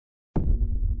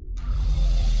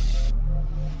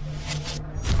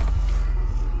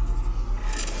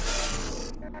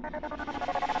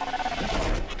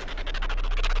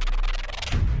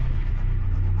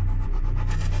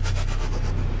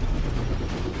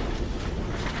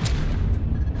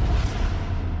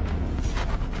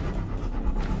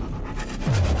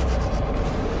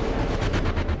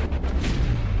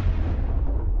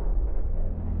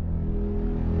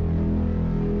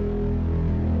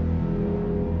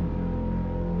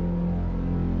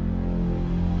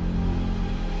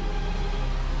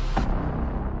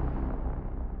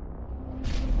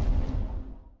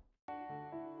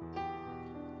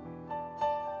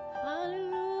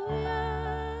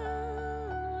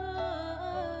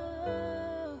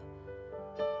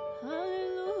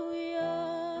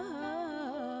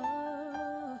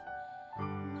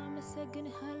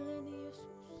እናመሰግንሃለን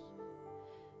ኢየሱስ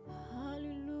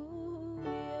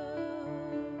ሃሌሉያ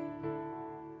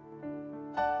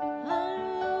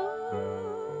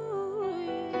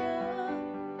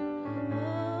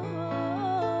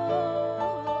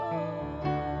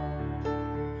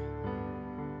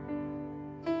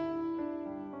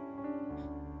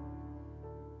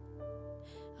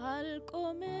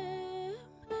አልቆምም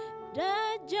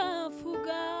ደጃፉ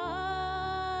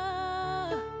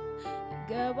ጋር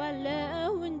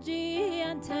ገባለው እንጂ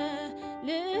አንተ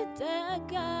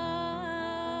ልጠጋ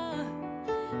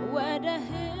ወደ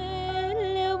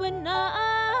ህልውና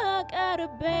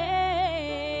ቀርቤ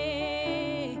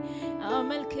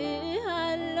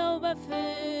አመልክሃለው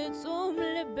በፍጹም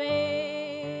ልቤ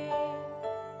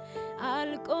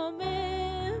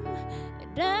አልቆምም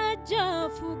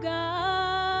ደጃፉ ጋር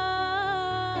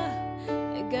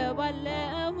ገባለው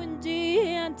እንጂ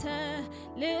አንተ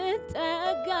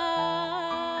ልጠጋ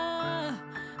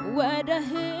ወደ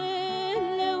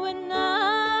ህልውና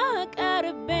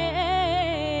ቀርቤ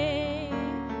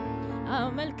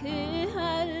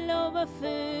አመልክሃለው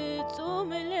በፍጹም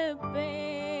ልቤ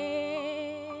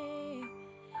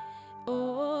ኦ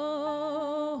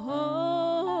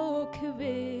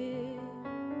ክብር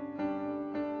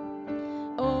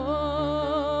ኦ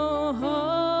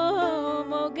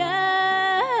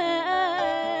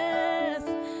ሞገስ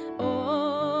ኦ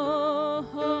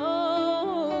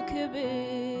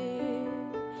ክብር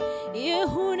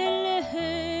ይሁንልህ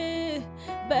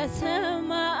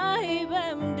በሰማይ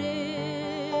በምድር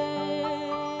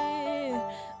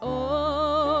ኦ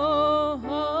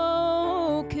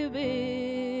ክብር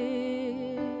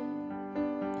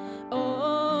ኦ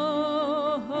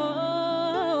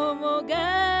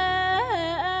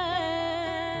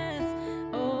ሞገስ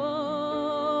ኦ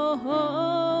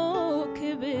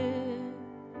ክብር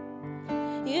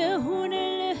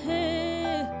ይሁንልህ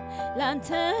ላንተ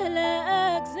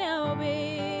ለእግዚአብሔር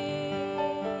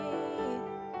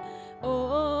ኦ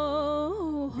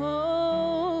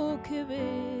ክብር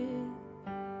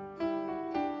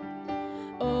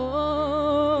ኦ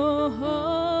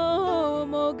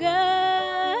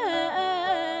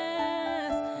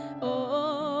ሞገስ ኦ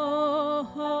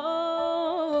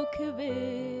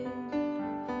ክብር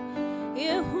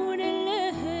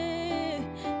ይሁንልህ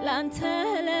ላንተ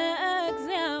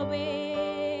ለእግዚአብሔር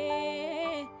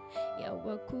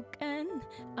ያወኩ ቀን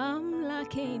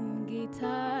አምላኬን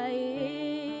ጌታዬ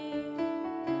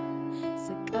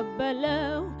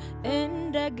ስቀበለው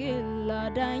እንደ ግል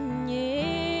አዳኜ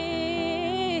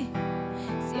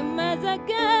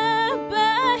ሲመዘገብ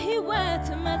በሕይወት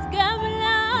መዝገብ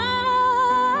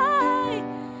ላይ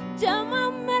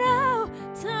ጀማምረው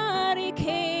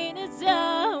ታሪኬን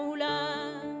እዛው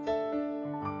ላይ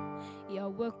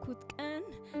ያወኩት ቀን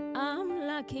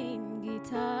አምላኬን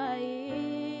ጌታዬ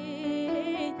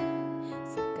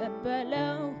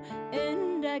ስቀበለው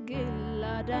እንደ ግል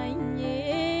አዳኜ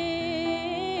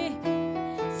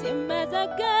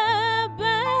ሲመዘገብ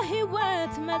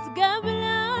በሕይወት መዝገብ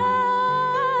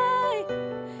ላይ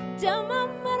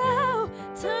ጀማምረው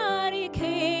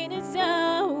ታሪኬን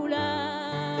እዛው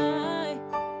ላይ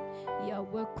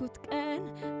ያወኩት ቀን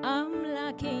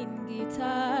አምላኬን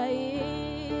ጌታዬ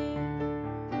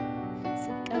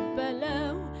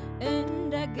ስቀበለው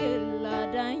እንደ ግል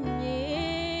አዳኜ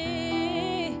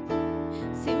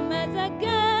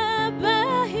ሲመዘገብ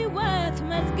በሕይወት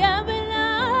መዝገብ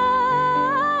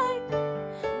ላይ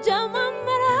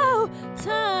ጀማምረው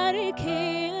ታሪኬን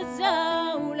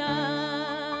እዛው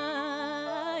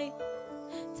ላይ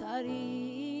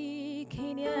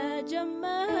ታሪኬን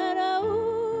የጀመረው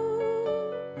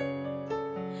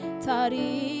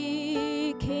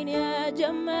ታሪኬን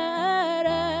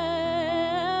የጀመረው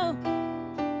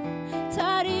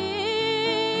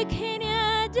ታሪኬን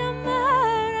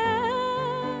የጀመረው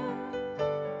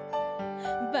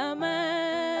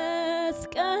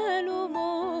በመስቀሉ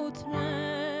ሞት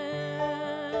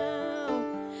ነው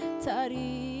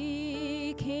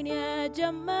ታሪኬን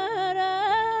የጀመረው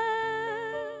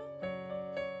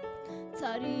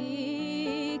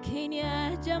ታሪኬን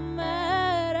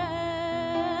የጀመረው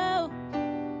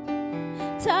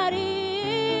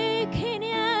ታሪኬን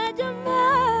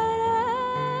የጀመረው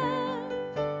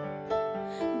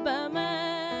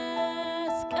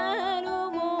በመስቀሉ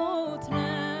ሞት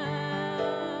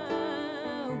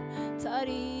ነው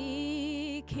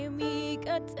ታሪክ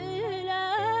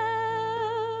የሚቀጥለው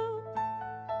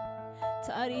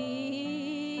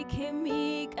ታሪክ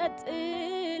የሚቀጥለው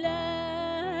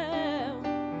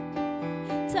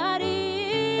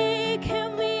ታሪክ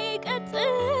የሚቀጥለው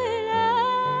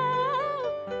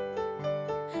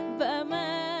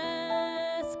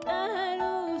በመስቀሉ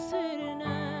ስር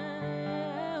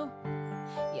ነው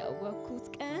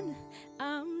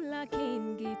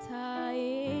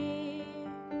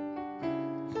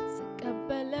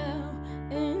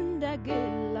ግል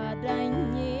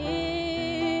አዳኜ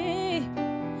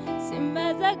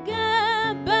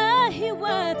ሲመዘገብ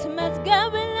በሕይወት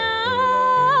መዝገብ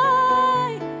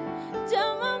ላይ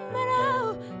ጀመረው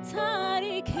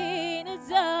ታሪኬን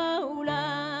እዛው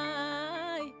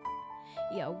ላይ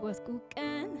ያወቅኩት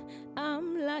ቀን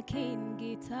አምላኬን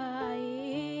ጌታዬን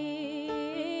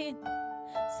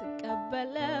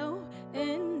ስቀበለው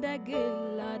እንደ ግል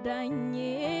አዳኜ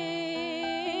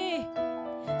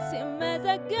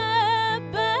ሲመዘገብ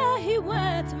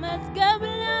በሕይወት መዝገብ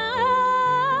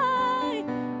ላይ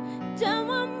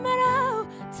ጀመረው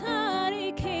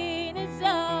ታሪኬን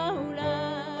እዛው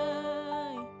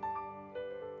ላይ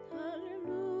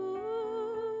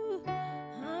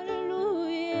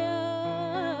ሃሌሉያ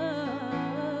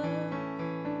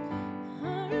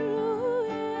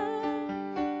ሃሌሉያ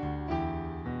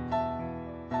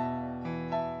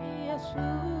ኢየሱስ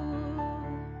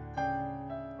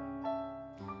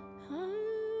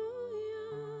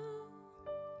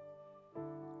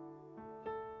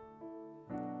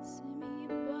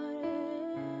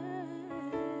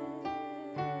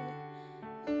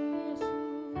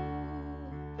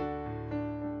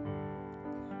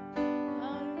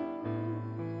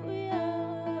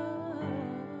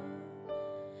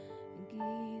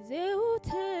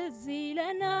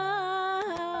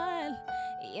ይለናል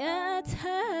የተጠራንበት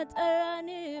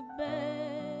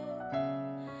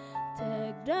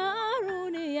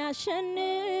ተግዳሩን ያሸንፍ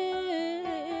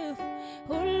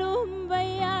ሁሉም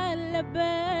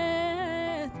በያለበት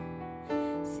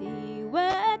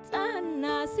ሲወጣና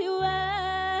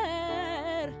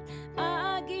ሲወርድ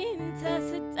አግኝተ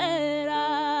ስጠራ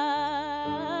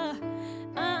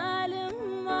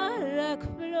አልማረክ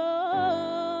ብሎ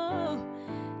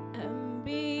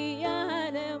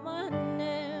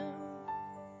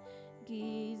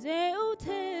ጊዜው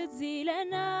ትዝ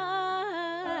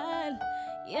ይለናል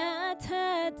የተጠራንበት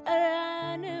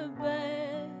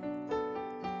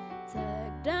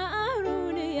ተግዳሩን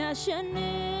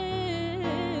ያሸንፍ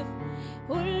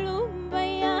ሁሉም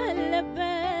በያለበት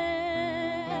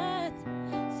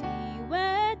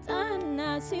ሲወጣና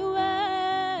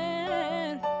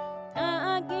ሲወርድ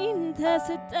አግኝተ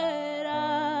ስጠራ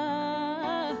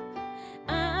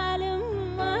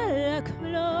አልማረክ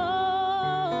ብሎ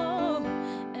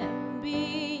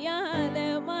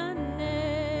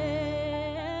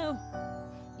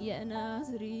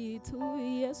የናዝሬቱ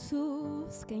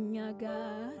ኢየሱስ ከኛ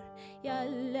ጋር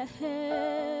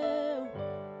ያለኸው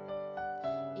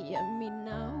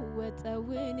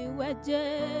የሚናወጠውን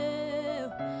ወጀብ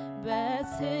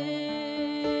በስልጣን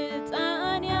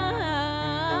ያዘዝከው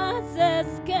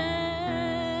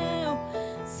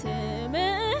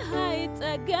ስምህ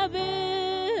አይጠገብም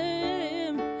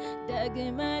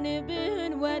ደግመን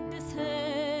ብንወድሰው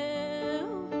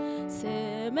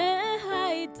ስምህ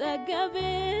አይጠገብም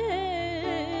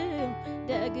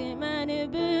ደግመን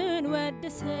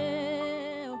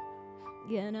ብንወድሰው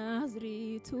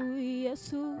የናዝሬቱ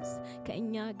ኢየሱስ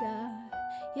ከኛ ጋር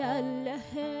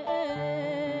ያለኸው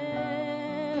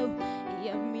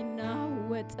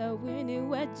የሚናወጠውን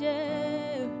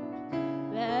ወጀብ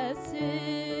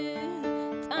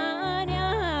በስልጣን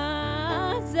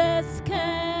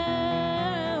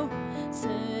ያዘዝከው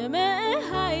ስምህ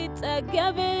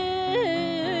አይጠገብም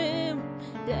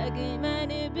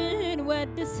ደግመን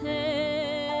ብንወድሰው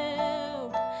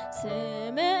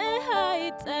ስምህ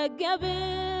አይጠገብም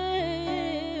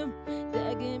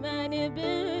ደግመን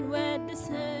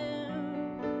ብንወድሰው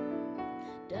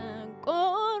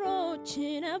ደንቆሮች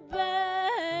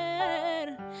ነበር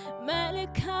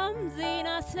መልካም ዜና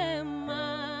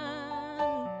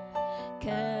ሰማን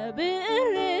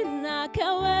ከብርና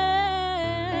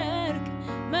ከወርቅ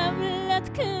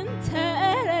መብለጥክን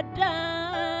ተረዳን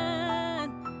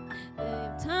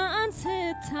እብታን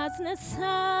ስታስነሳ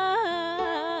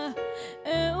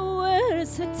እውር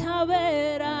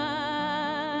ስታበራ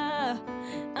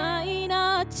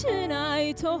አይናችን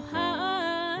አይቶሃል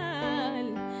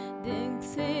ድንቅ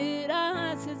ስራ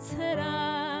ስትሰራ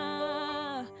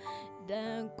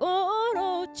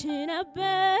ደንቆሮች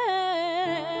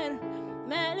ነበር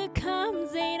መልካም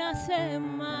ዜና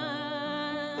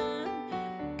ሰማን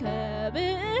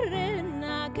ከብርና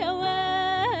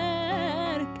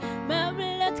ከወርቅ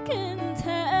መብለጥክን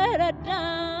ተረዳን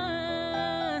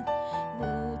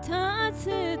ሙታን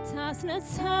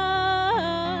ስታስነሳ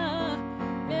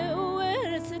እውር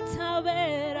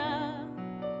ስታበራ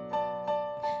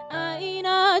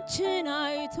አይናችን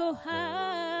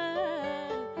አይቶሃል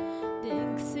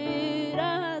ድንቅ ስራ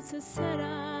ስትሰራ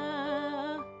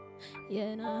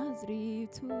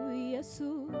የናዝሬቱ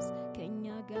ኢየሱስ ከኛ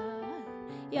ጋር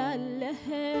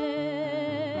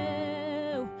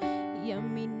ያለኸው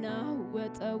የሚናወጥ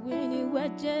የሚናወጠውን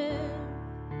ወጀብ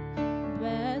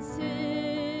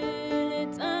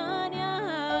በስልጣን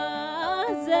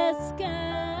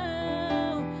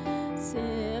ያዘዝከው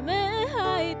ስምህ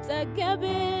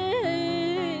አይጠገብም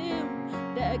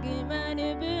ደግመን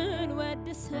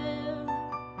ብንወድሰው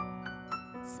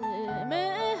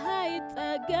ስምህ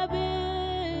አይጠገብም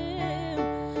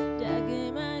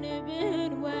ደግመን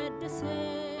ብንወድሰው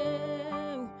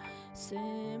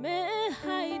ስምህ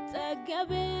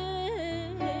አይጠገብም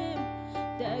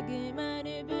ደግመን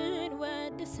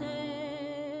ብንወድሰው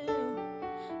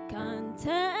ካንተ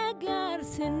ጋር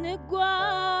ስንጓዝ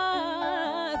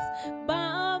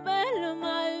ባበል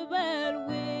ማዕበል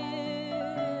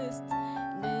ውስጥ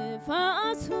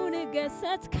ንፋሱን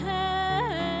ገሰጽከው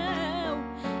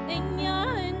እኛ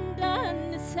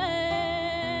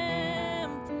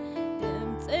እንዳንሰምጥ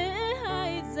ድምፅህ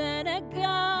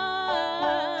አይዘነጋም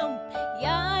ያ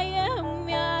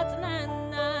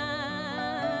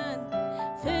የሚያጽናናን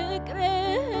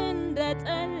ፍቅርህ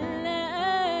እንደጠለው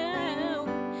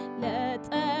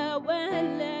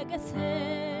ለጠወለገ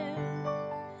ሰው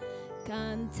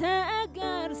ካንተ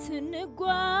ጋር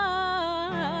ስንጓዝ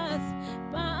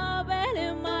ባበል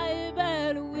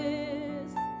ማዕበል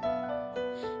ውስጥ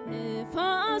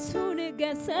ንፋሱን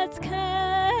ገሰጽከው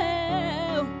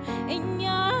እኛ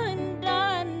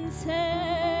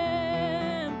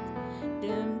እንዳንሰምጥ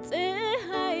ድምፅህ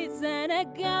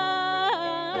አይዘነጋም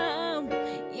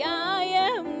ያ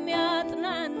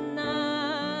የሚያጽናና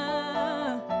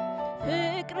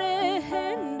ፍቅርህ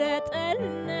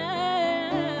እንደጠልነው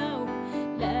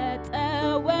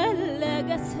ለጠወለገ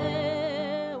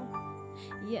ሰው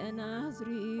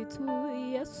የናዝሬቱ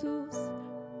ኢየሱስ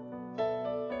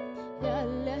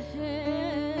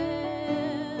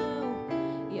ያለኸው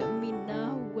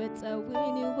የሚናወጠውን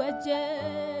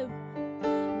ወጀብ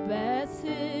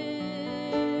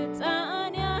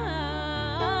በስልጣን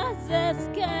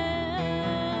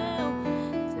ያዘዝከው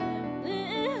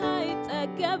ስምህ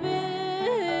አይጠገብም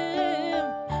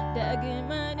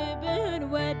ደግመን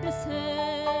ብንወድሰው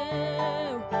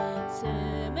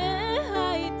ስምህ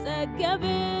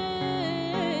አይጠገብም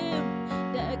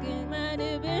ደግመን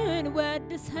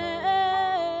ብንወድሰው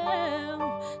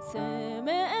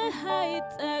ስምህ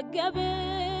አይጠገብም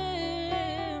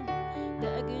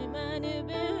ደግመን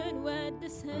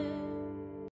ብንወድሰው